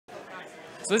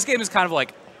So this game is kind of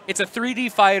like, it's a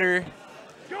 3D fighter.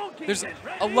 There's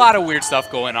a lot of weird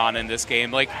stuff going on in this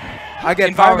game. Like, I get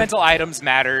environmental items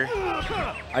matter.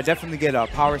 I definitely get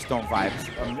Power Stone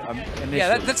vibes.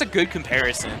 Yeah, that's a good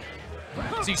comparison.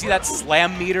 So you see that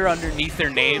slam meter underneath their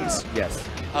names? Yes.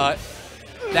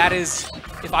 That is,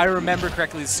 if I remember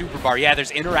correctly, the super bar. Yeah,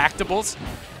 there's interactables.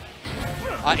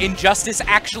 Injustice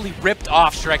actually ripped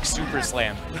off Shrek's Super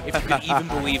Slam, if you could even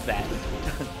believe that.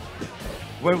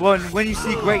 When you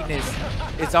see greatness,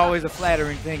 it's always a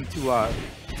flattering thing to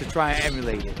try and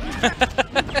emulate it.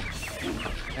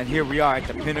 And here we are at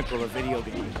the pinnacle of video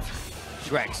games.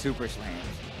 Shrek Super Slams.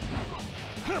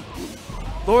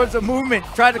 Lords of Movement,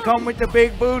 try to come with the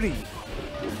big booty.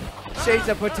 Shades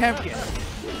of Potemkin.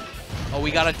 Oh, we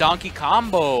got a donkey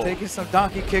combo. Taking some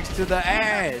donkey kicks to the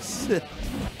ass.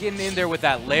 Getting in there with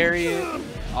that lariat.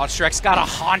 Oh, Shrek's got a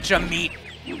haunch of meat.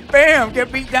 Bam!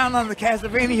 Get beat down on the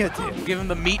Castlevania tip. Give him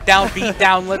the meat down, beat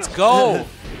down. Let's go.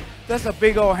 That's a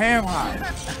big old ham hock.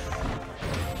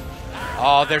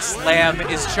 Oh, their slam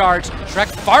is charged. Shrek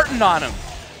farting on him.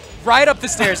 Right up the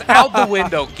stairs, out the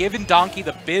window, giving Donkey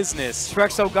the business.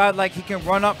 Shrek's so godlike he can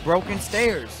run up broken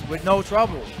stairs with no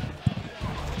trouble.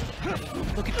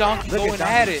 Look at Donkey going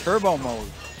at it. Turbo mode.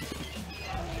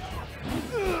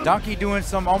 Donkey doing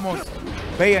some almost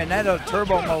Bayonetta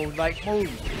turbo mode like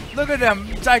moves. Look at them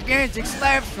gigantic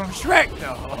slaps from Shrek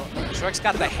though. Shrek's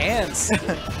got the hands.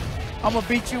 I'm gonna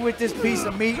beat you with this piece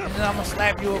of meat and then I'm gonna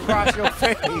slap you across your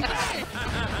face.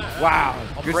 Wow.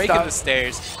 Breaking the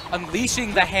stairs,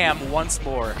 unleashing the ham once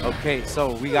more. Okay,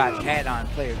 so we got Cat on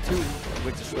player 2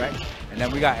 with the Shrek, and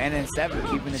then we got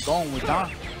NN7 keeping it going with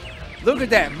Donkey. Look at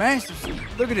that massive,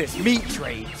 look at this meat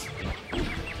trades.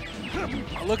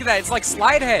 Oh, look at that, it's like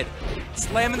Slide Head.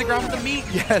 Slamming the ground with the meat.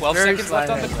 Yes, 12 seconds left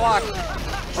on the clock.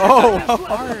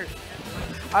 Oh,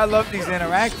 I love these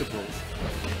interactables.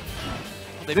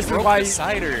 They this is broke why the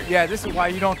cider. Yeah, this is why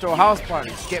you don't throw house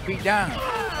parties. Get beat down.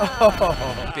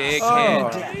 Oh, big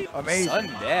hit. Amazing.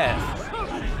 Sudden death.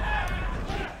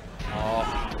 Oh,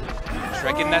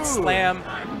 Shrek in that slam.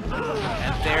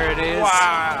 And there it is.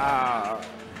 Wow.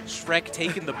 Shrek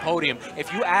taking the podium.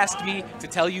 If you asked me to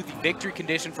tell you the victory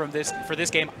condition for this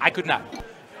game, I could not.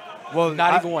 Well,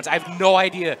 not even once. I have no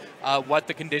idea what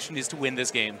the condition is to win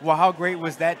this game. Well, how great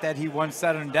was that he won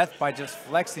sudden death by just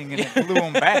flexing and it blew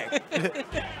him back?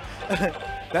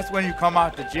 That's when you come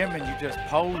out the gym and you just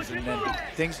pose and then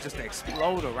things just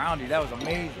explode around you. That was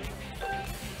amazing.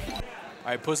 All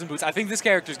right, Puss in Boots. I think this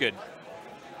character's good,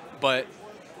 but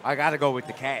I got to go with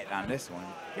the cat on this one.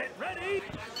 Get ready.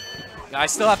 I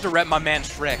still have to rep my man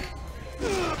Shrek.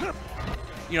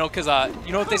 You know, because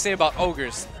you know what they say about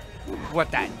ogres?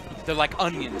 What that? They're like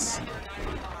onions.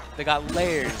 They got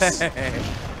layers.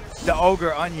 The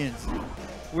ogre onions.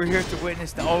 We're here to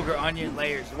witness the ogre onion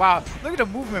layers. Wow, look at the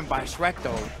movement by Shrek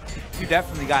though. You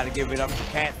definitely got to give it up to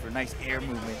Cat for nice air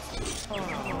movements.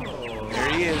 Oh,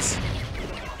 there he is.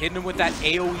 Hitting him with that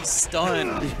AoE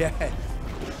stun. Yes.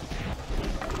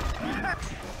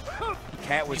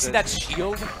 Cat was you see that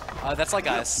shield? That's like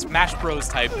a Smash Bros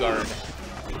type guard.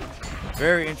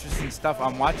 Very interesting stuff.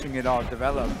 I'm watching it all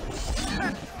develop.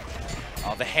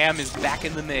 Oh, the ham is back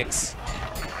in the mix.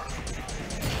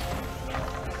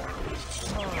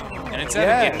 And instead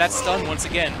of getting that stun once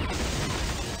again.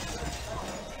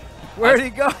 Where'd he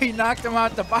go? He knocked him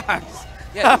out the box.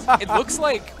 Yeah, it looks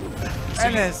like...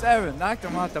 NN7 knocked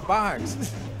him out the box.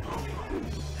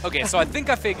 Okay, so I think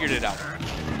I figured it out.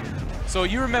 So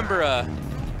you remember,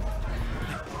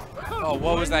 oh,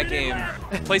 what was that game?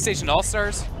 PlayStation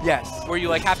All-Stars? Yes. Where you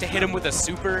like have to hit him with a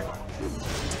super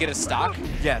to get a stock?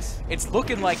 Yes. It's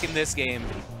looking like in this game,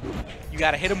 you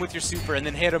gotta hit him with your super and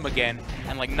then hit him again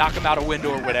and like knock him out a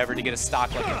window or whatever to get a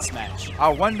stock like in Smash. I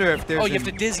wonder if there's... Oh, you have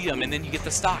to dizzy him and then you get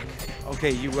the stock.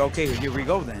 Okay, here we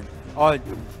go then.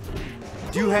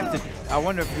 Do you have to... I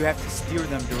wonder if you have to steer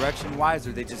them direction-wise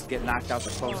or they just get knocked out the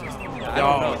closest. I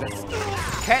don't know. That's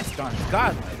cat stun.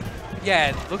 God. Yeah,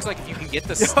 it looks like if you can get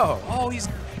the... Oh, he's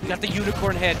got the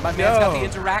unicorn head. My man's got the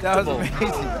interactable. That was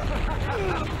amazing.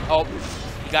 Oh,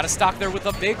 you got a stock there with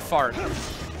a big fart.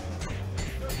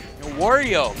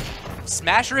 Wario.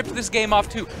 Smash ripped this game off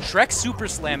too. Shrek's Super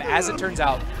Slam, as it turns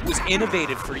out, was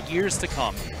innovative for years to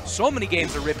come. So many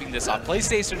games are ripping this off.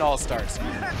 PlayStation All-Stars,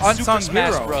 Super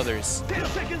Smash Brothers,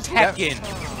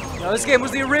 Tekken. No, this game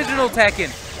was the original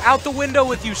Tekken. Out the window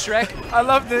with you, Shrek. I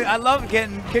love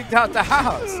getting kicked out the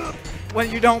house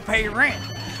when you don't pay rent.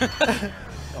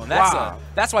 Oh,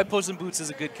 that's why Puss in Boots is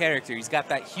a good character. He's got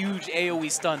that huge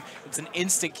AoE stun. It's an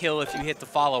instant kill if you hit the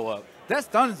follow-up. That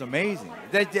stun is amazing.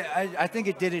 I think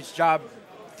it did its job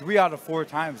 3 out of 4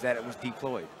 times that it was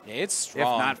deployed. Yeah, it's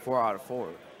strong. If not 4 out of 4.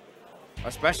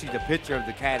 Especially the picture of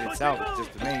the cat itself is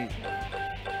just amazing.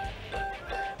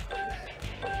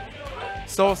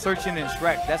 Soul searching in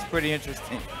Shrek, that's pretty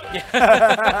interesting.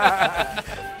 Yeah.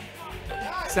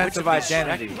 Sense of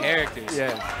identity. Shrek characters.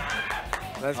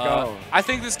 Yeah. Let's go. I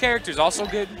think this character is also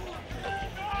good.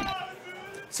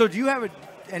 So do you have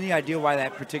any idea why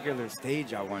that particular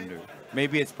stage, I wonder?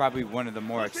 Maybe it's probably one of the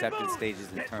more accepted stages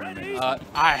in the tournament.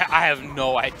 I have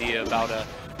no idea about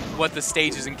what the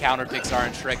stages and counter picks are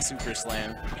in Shrek Super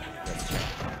Slam. Let's check.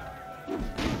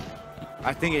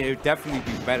 I think it would definitely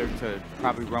be better to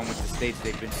probably run with the stage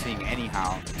they've been seeing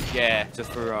anyhow. Yeah.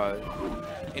 Just for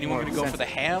anyone gonna go for the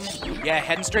ham? Yeah,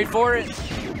 heading straight for it.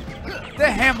 The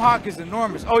ham hock is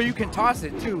enormous. Oh, you can toss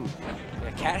it too.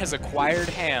 The cat has acquired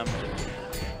ham.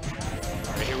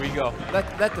 All right, here we go.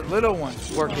 Let the little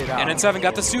ones work it out. NN7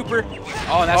 got the super.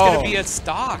 Oh, and that's gonna be a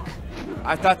stock.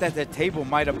 I thought that the table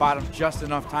might have bought him just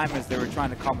enough time as they were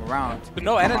trying to come around. But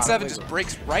no, NN7 just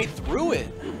breaks right through it.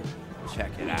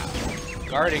 Check it out.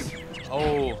 Guarding.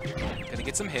 Oh, gonna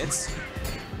get some hits.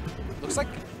 Looks like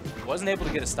he wasn't able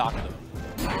to get a stock though.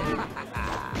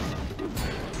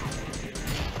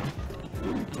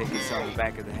 Taking some on the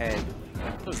back of the head.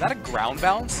 Oh, is that a ground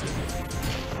bounce?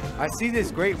 I see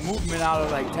this great movement out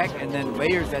of like tech and then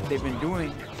layers that they've been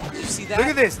doing. Did you see that? Look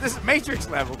at this. This is Matrix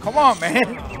level. Come on,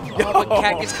 man. Oh, but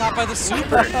Cat gets caught by the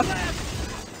super.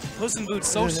 Puss in Boots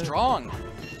so strong.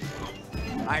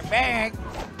 I'm back.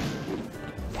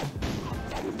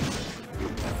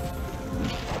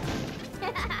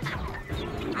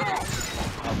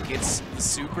 Gets the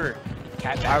super.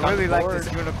 Cat back I really on the like board.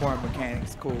 this unicorn mechanic.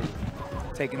 It's cool.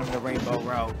 Taking them the rainbow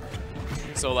route.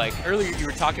 So like earlier you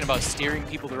were talking about steering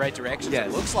people the right direction. Yes.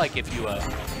 It looks like if you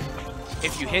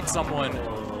hit someone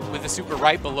with the super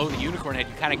right below the unicorn head,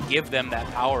 you kind of give them that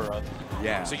power up.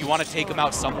 Yeah. So you want to take them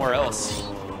out somewhere else.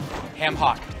 Ham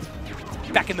Hawk.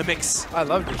 Back in the mix. I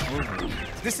love this movement.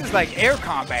 This is like air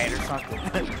combat or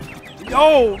something.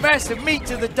 Oh, massive meat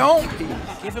to the dome piece.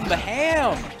 Give him the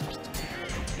ham.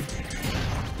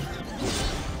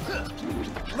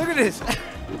 Look at this.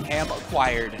 Ham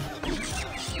acquired.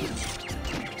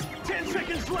 10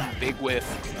 seconds left. Big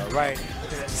whiff. All right.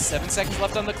 7 seconds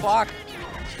left on the clock.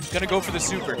 Gonna go for the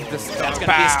super. That's gonna be a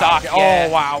Bow. stock. Oh, Yeah.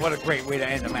 wow. What a great way to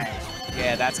end the match.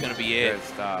 Yeah, that's gonna be it. Good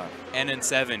stuff.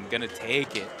 NN7 gonna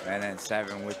take it.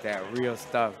 NN7 with that real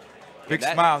stuff. Big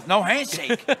that- smiles. No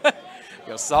handshake.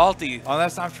 Yo, salty.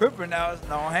 Unless I'm tripping now, it's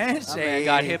no handshake. My man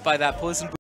got hit by that Puss in Boots.